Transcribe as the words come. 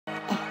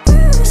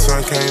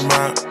I came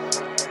out,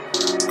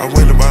 I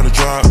went about a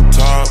drop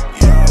top,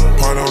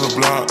 part on the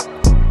block.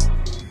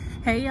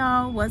 Hey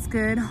y'all, what's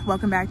good?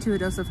 Welcome back to A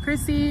Dose of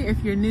Kryssy.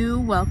 If you're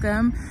new,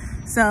 welcome.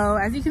 So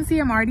as you can see,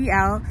 I'm already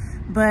out,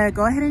 but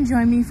go ahead and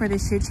join me for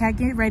this Chit Chat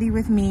Get Ready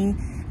with me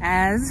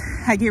as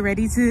I get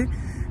ready to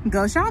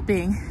go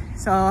shopping.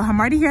 So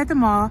I'm already here at the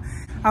mall.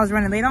 I was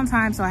running late on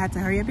time, so I had to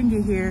hurry up and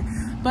get here,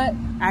 but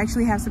I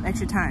actually have some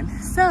extra time.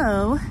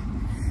 So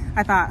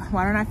I thought,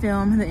 why don't I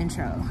film the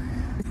intro?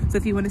 So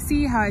if you want to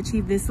see how I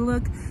achieved this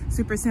look,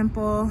 super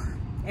simple,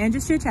 and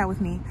just chit chat with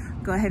me,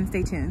 go ahead and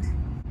stay tuned.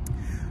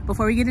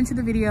 Before we get into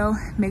the video,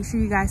 make sure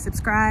you guys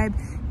subscribe,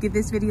 give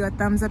this video a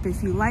thumbs up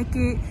if you like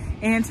it,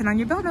 and turn on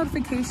your bell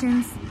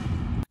notifications.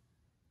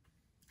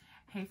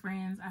 Hey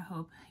friends, I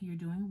hope you're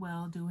doing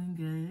well, doing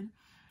good.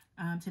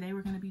 Today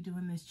we're going to be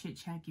doing this chit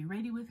chat get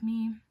ready with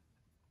me.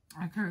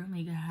 I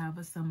currently have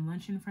some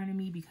lunch in front of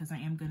me because I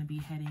am going to be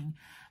heading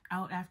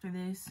out after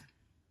this.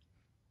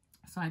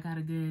 So I got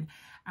a good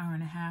hour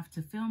and a half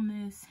to film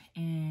this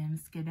and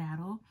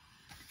skedaddle.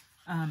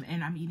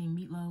 And I'm eating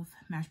meatloaf,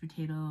 mashed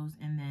potatoes,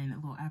 and then a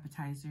little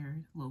appetizer,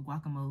 a little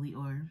guacamole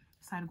or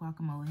side of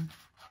guacamole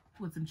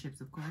with some chips,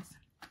 of course.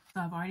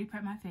 So I've already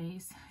prepped my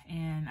face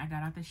and I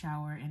got out the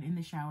shower, and in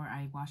the shower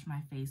I washed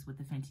my face with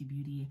the Fenty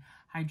Beauty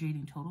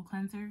Hydrating Total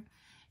Cleanser.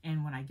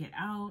 And when I get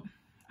out,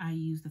 I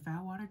use the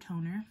Fat Water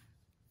Toner,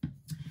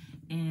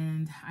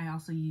 and I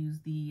also use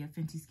the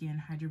Fenty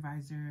Skin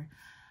Hydrovisor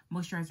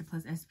Moisturizer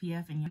Plus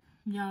SPF. And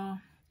y'all,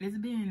 it's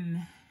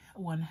been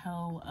one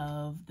hell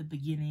of the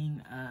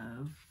beginning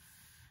of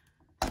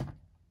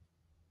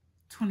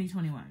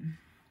 2021.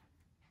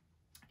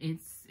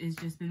 It's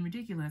just been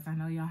ridiculous. I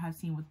know y'all have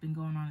seen what's been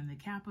going on in the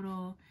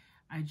Capitol.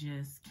 I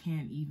just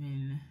can't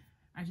even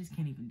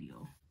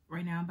deal.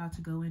 Right now I'm about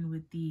to go in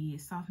with the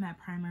Soft Matte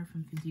Primer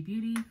from Fenty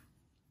Beauty.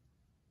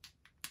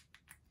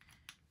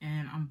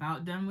 And I'm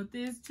about done with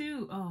this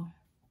too. Oh,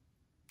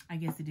 I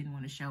guess it didn't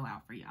want to show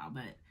out for y'all,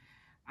 but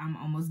I'm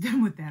almost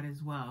done with that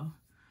as well.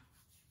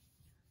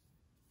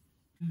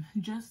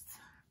 Just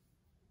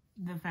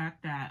the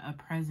fact that a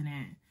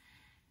president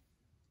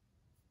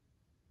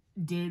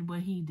did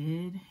what he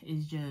did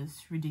is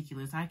just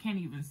ridiculous. I can't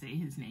even say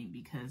his name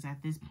because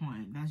at this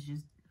point, it's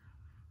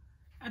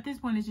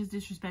just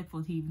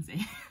disrespectful to even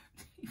say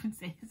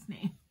his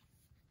name.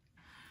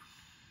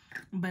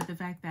 But the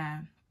fact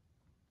that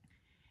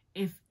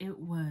if it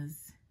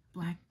was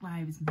Black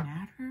Lives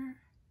Matter,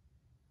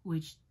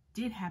 which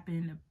did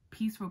happen, a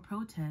peaceful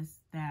protest,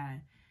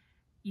 that,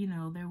 you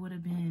know, there would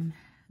have been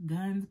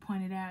guns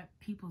pointed at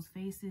people's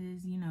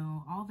faces, you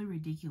know, all the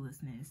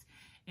ridiculousness.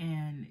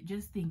 And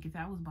just think, if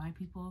that was Black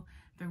people,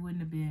 there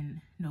wouldn't have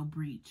been no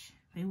breach.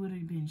 They would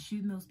have been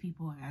shooting those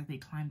people as they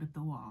climbed up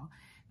the wall.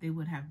 They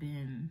would have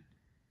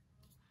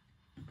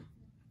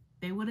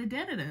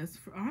deaded us,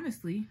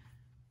 honestly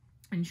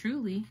and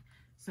truly.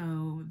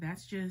 So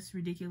that's just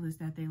ridiculous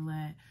that they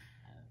let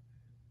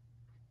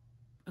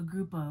a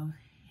group of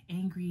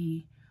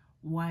angry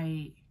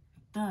white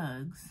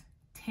thugs,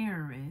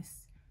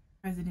 terrorists,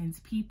 president's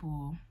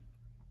people,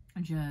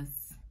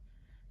 just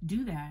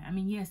do that. I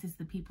mean, yes, it's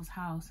the people's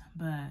house,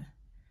 but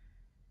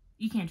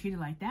you can't treat it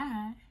like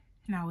that.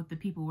 Not with the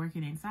people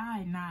working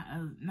inside, not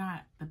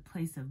the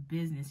place of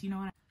business. You know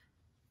what?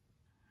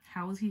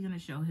 How is he gonna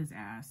show his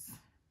ass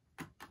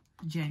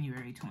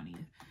January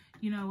 20th?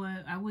 You know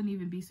what? I wouldn't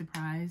even be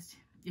surprised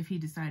if he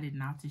decided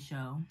not to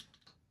show,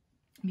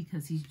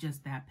 because he's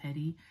just that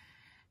petty.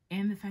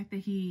 And the fact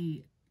that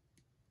he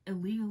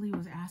illegally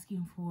was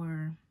asking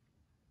for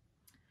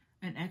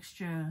an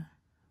extra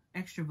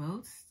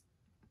votes,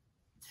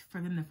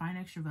 for them to find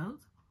extra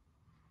votes.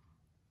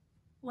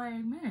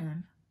 Like,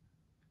 man,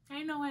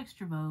 ain't no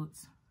extra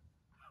votes.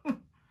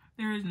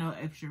 There is no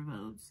extra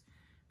votes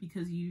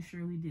because you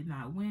surely did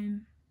not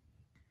win.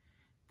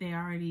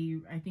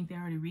 I think they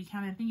already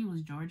recounted. I think it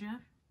was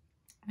Georgia.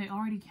 They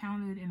already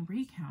counted and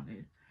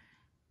recounted.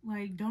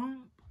 Like,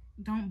 don't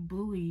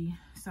bully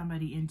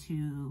somebody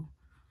into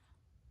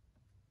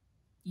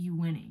you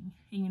winning.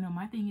 And you know,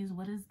 my thing is,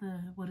 what is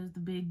the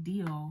big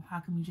deal? How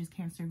come you just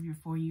can't serve your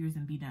 4 years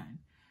and be done?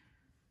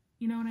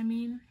 You know what I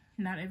mean?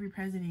 Not every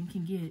president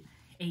can get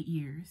 8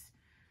 years.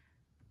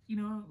 You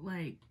know,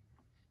 like,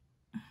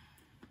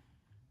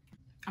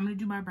 I'm gonna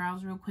do my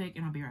brows real quick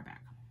and I'll be right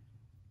back.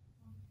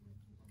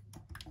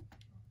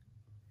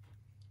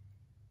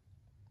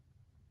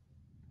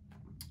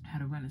 Had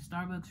to run to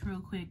Starbucks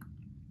real quick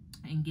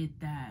and get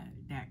that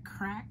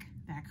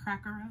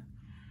cracker.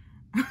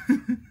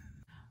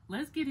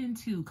 Let's get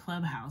into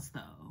Clubhouse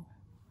though.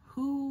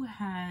 Who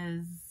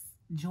has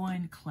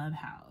joined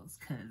Clubhouse?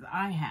 Because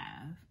I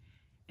have,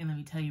 and let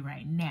me tell you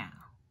right now,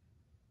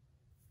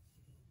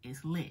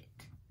 it's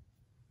lit.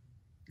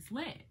 It's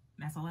lit.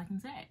 That's all I can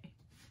say.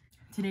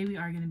 Today we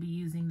are going to be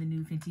using the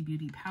new Fenty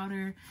Beauty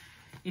powder.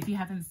 If you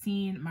haven't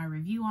seen my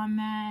review on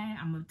that,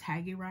 I'm going to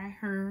tag it right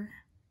here.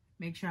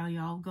 Make sure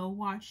y'all go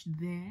watch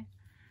that.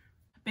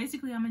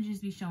 Basically, I'm going to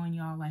just be showing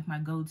y'all like my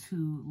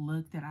go-to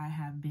look that I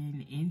have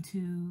been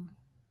into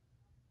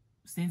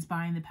since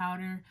buying the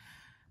powder.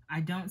 I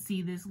don't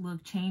see this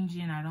look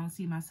changing. I don't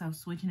see myself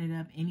switching it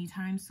up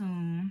anytime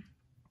soon.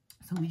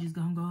 So we just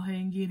gonna go ahead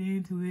and get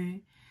into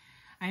it.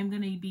 I am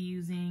gonna be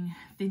using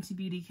Fenty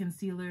Beauty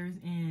concealers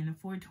in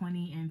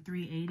 420 and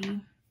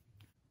 380.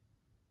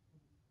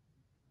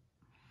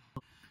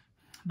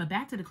 But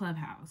back to the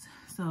Clubhouse.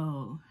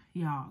 So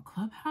y'all,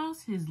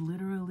 Clubhouse is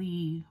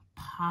literally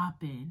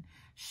popping.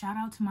 Shout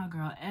out to my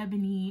girl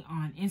Ebony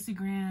on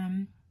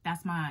Instagram.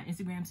 That's my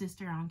Instagram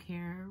sister. I don't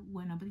care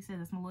what nobody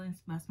says.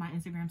 That's my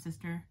Instagram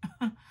sister.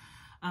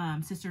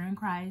 Sister in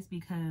Christ,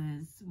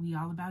 because we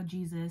all about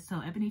Jesus.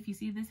 So Ebony, if you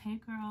see this, hey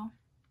girl.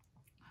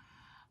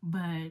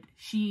 But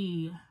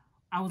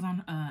I was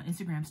on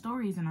Instagram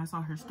stories and I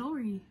saw her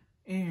story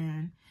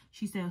and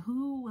she said,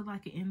 who would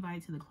like an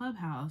invite to the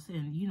Clubhouse?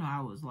 And you know,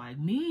 I was like,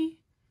 me,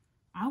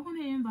 I want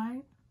to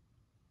invite.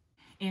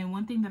 And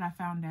one thing that I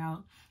found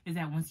out is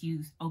that once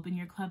you open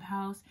your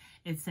Clubhouse,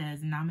 it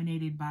says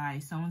nominated by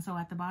so-and-so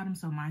at the bottom.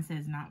 So mine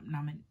says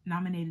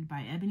nominated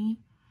by Ebony,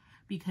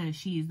 because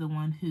she is the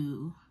one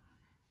who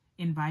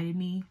invited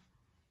me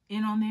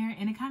in on there.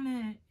 And it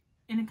kind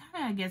of,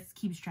 I guess,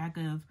 keeps track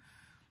of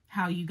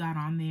how you got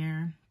on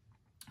there,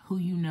 who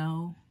you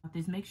know.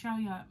 Make sure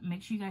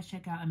you guys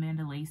check out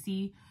Amanda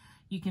Lacey.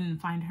 You can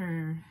find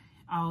her.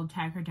 I'll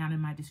tag her down in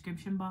my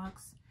description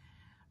box.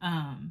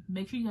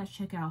 Make sure you guys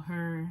check out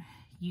her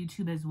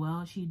YouTube as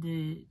well.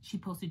 She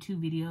posted 2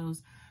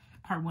 videos,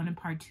 part 1 and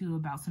part 2,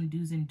 about some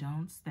do's and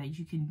don'ts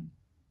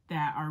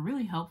that are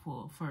really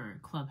helpful for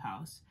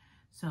Clubhouse.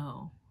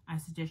 So I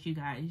suggest you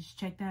guys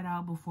check that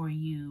out before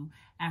you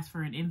ask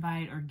for an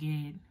invite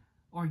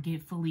or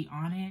get fully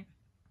on it.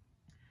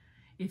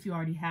 If you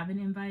already have an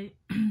invite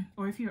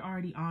or if you're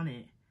already on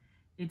it,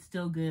 it's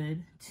still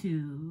good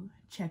to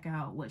check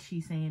out what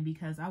she's saying,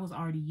 because I was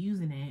already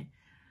using it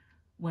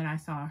when I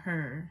saw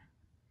her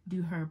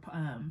do her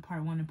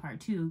part 1 and part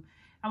 2.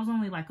 I was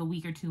only like a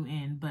week or 2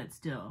 in, but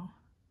still,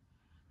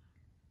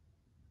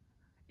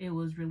 it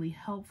was really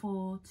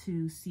helpful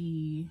to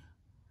see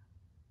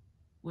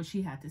what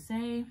she had to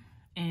say.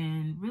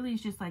 And really,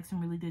 it's just like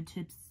some really good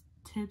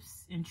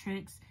tips and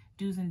tricks,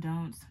 do's and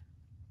don'ts.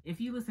 If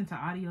you listen to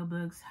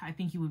audiobooks, I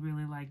think you would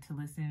really like to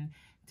listen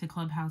to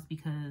Clubhouse,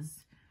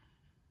 because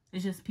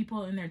it's just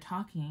people in there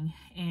talking,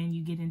 and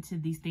you get into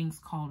these things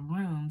called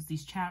rooms,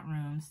 these chat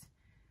rooms,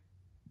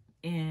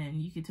 and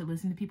you get to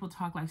listen to people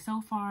talk. Like,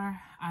 so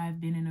far, I've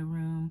been in a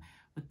room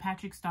with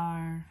Patrick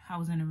Starr. I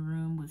was in a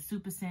room with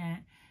Super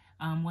Sant,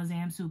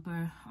 Wazam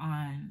Super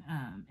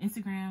on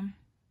Instagram,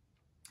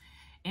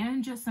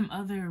 and just some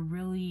other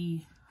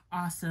really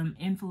awesome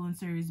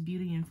influencers,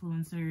 beauty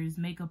influencers,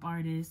 makeup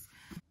artists.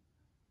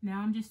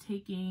 Now I'm just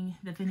taking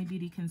the Fenty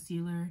Beauty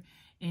concealer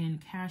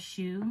in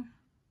Cashew,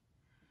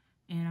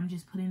 and I'm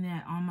just putting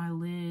that on my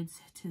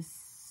lids to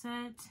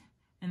set.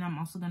 And I'm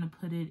also going to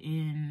put it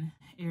in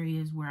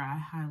areas where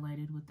I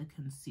highlighted with the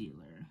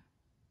concealer.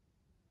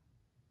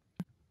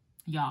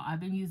 Y'all, I've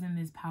been using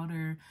this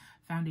powder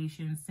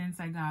foundation since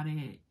I got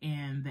it,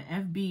 and the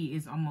FB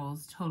is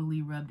almost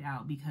totally rubbed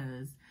out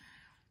because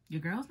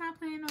your girl's not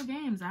playing no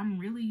games. I'm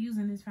really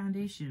using this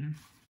foundation.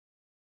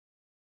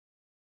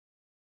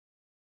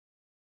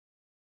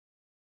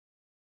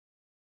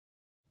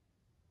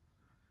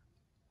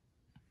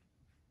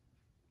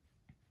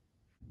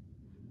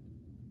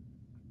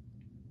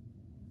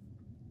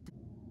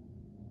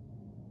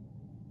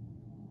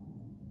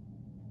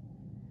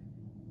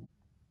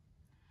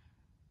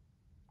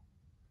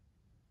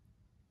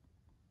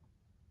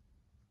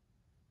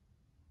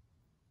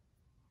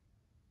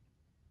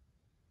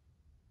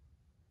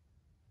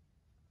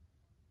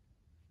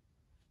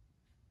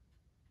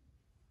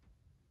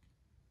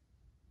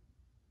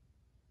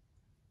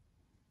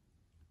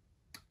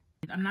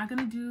 I'm not going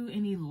to do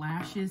any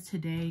lashes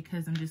today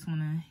because I'm just going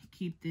to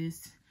keep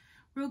this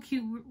real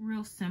cute,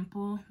 real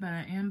simple. But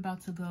I am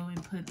about to go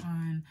and put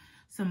on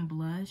some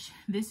blush.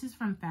 This is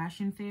from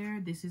Fashion Fair.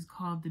 This is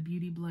called the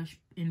Beauty Blush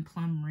in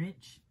Plum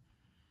Rich.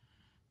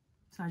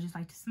 So I just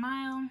like to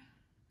smile.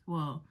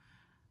 Well,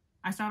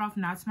 I start off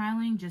not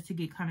smiling just to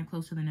get kind of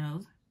close to the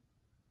nose.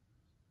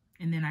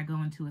 And then I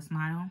go into a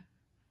smile.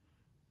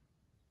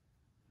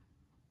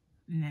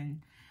 And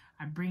then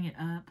I bring it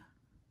up.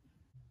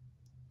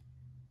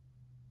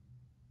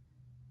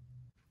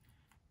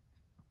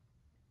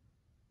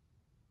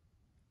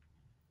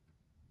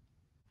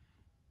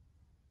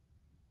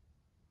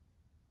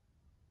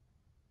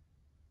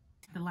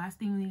 The last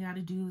thing we got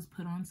to do is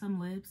put on some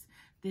lips.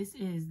 This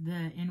is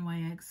the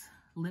NYX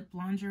Lip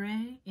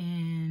Lingerie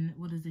in,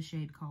 what is the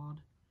shade called?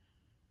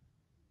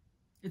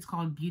 It's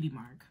called Beauty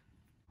Mark.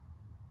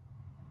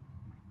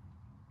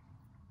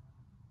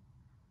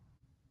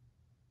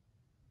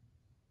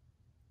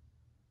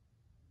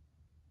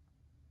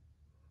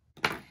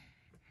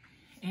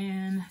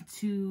 And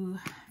to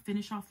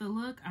finish off the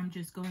look, I'm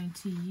just going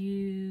to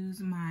use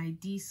my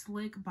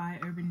De-Slick by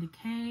Urban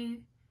Decay,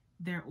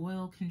 their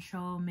Oil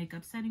Control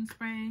Makeup Setting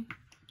Spray.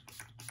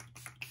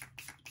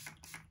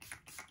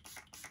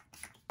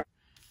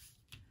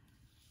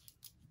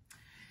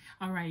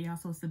 All right, y'all,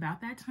 so it's about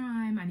that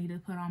time. I need to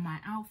put on my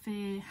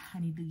outfit. I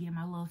need to get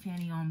my little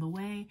fanny on the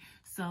way.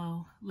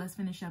 So let's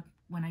finish up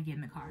when I get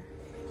in the car.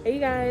 Hey, you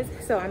guys.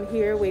 So I'm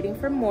here waiting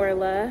for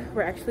Morla.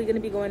 We're actually going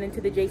to be going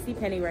into the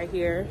JCPenney right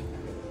here.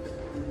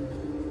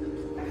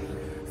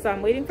 So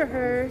I'm waiting for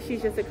her.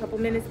 She's just a couple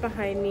minutes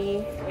behind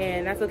me,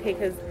 and that's okay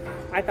because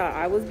I thought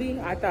I was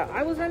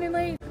running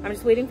late. I'm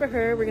just waiting for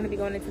her. We're going to be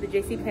going into the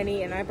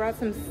JCPenney, and I brought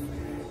some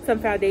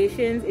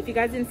foundations. If you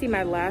guys didn't see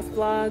my last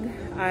vlog,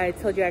 I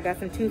told you I got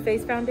some Too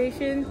Faced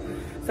foundation.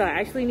 So I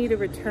actually need to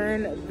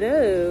return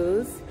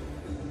those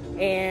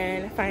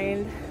and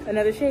find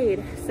another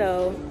shade.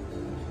 So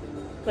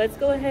let's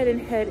go ahead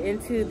and head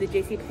into the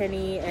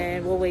JCPenney,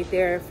 and we'll wait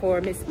there for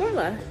Miss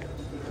Morla.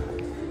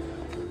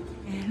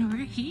 And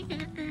we're here,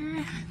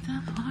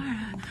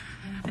 Sephora.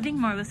 I think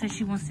Marla said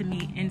she wants to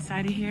meet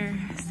inside of here,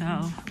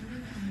 so,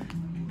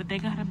 but they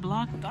got it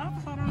blocked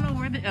off. I don't know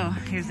where the, oh,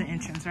 here's the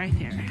entrance right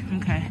there.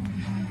 Okay.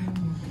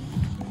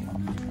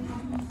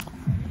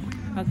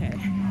 Okay.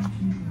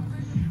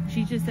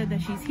 She just said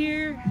that she's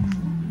here.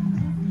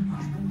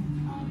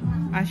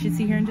 I should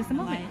see her in just a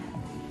moment.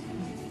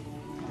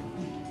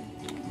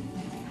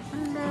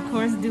 Hello. Of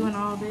course, doing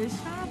all this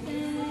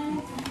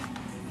shopping.